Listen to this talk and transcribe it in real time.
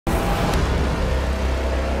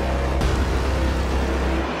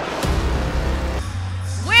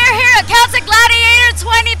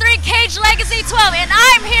23 Cage Legacy 12, and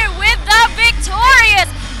I'm here with the victorious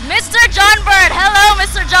Mr. John Byrne. Hello,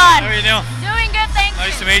 Mr. John. How are you doing? Doing good, thank you.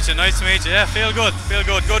 Nice to meet you, nice to meet you. Yeah, feel good,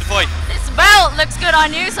 good fight. This belt looks good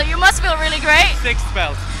on you, so you must feel really great. Sixth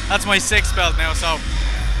belt. That's my sixth belt now, so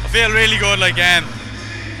I feel really good. Like that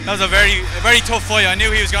was a very tough fight. I knew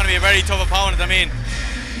he was going to be a very tough opponent. I mean,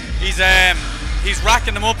 he's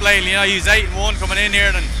racking them up lately. You know, he was 8-1 coming in here,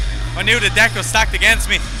 and I knew the deck was stacked against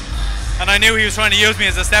me, and I knew he was trying to use me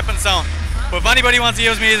as a stepping stone. But if anybody wants to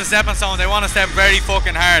use me as a stepping stone, they want to step very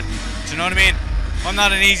fucking hard. Do you know what I mean? I'm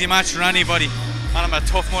not an easy match for anybody, and I'm a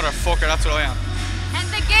tough motherfucker. That's what I am. And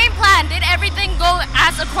the game plan, did everything go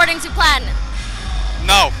as according to plan?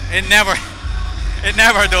 No, it never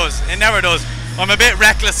does. It never does. I'm a bit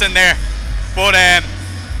reckless in there, but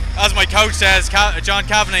as my coach says, John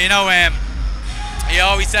Kavanagh, you know, he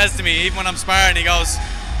always says to me, even when I'm sparring, he goes,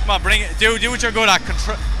 "Come on, bring it. Do what you're good at.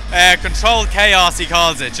 Controlled chaos," he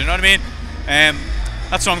calls it. You know what I mean?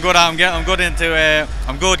 That's what I'm good at.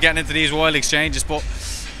 I'm good getting into these wild exchanges, but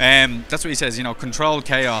that's what he says. You know, controlled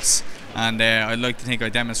chaos, and I'd like to think I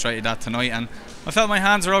demonstrated that tonight. And I felt my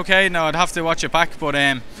hands were okay. Now I'd have to watch it back, but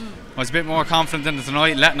I was a bit more confident in it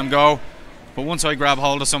tonight, letting them go. But once I grab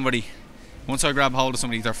hold of somebody,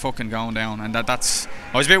 they're fucking going down. And that's.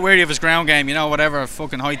 I was a bit wary of his ground game. You know, whatever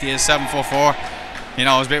fucking height he is, 7'4". You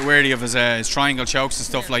know, I was a bit wary of his triangle chokes and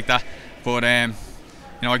stuff like that. But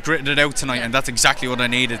you know, I gritted it out tonight, and that's exactly what I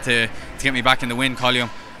needed to get me back in the win column.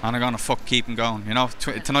 And I'm gonna keep him going. You know,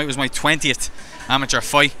 tonight was my 20th amateur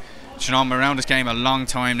fight. You know, I'm around this game a long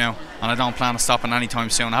time now, and I don't plan on stopping anytime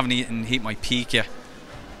soon. I haven't even hit my peak yet.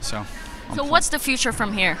 So what's the future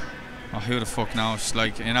from here? Oh, who the fuck knows?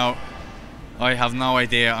 Like, you know, I have no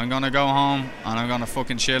idea. I'm gonna go home and I'm gonna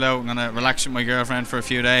fucking chill out. I'm gonna relax with my girlfriend for a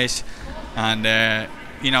few days, and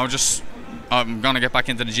you know, I'm gonna get back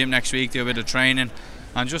into the gym next week, do a bit of training,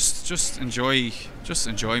 and just enjoy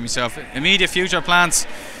myself. Immediate future plans,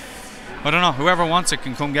 I don't know. Whoever wants it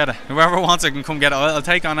can come get it. I'll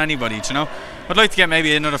take on anybody. You know, I'd like to get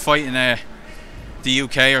maybe another fight in the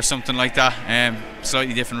UK or something like that.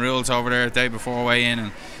 Slightly different rules over there, the day before weigh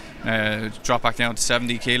in, and drop back down to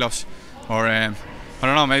 70 kilos. Or I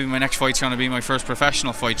don't know. Maybe my next fight's going to be my first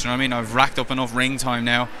professional fight. You know what I mean? I've racked up enough ring time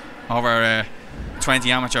now over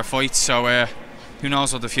 20 amateur fights. So who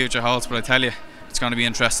knows what the future holds? But I tell you, it's going to be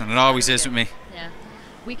interesting. It always is with me. Yeah.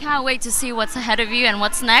 We can't wait to see what's ahead of you and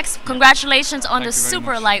what's next. Congratulations on the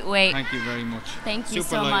super lightweight. Thank you very much. Thank you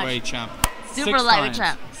super so much. Super lightweight champ. Super lightweight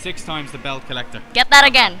champ. 6 times the belt collector. Get that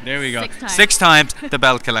again. There we go. 6 times. 6 times the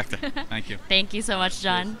belt collector. Thank you. Thank you so much,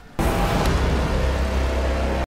 John. Cheers.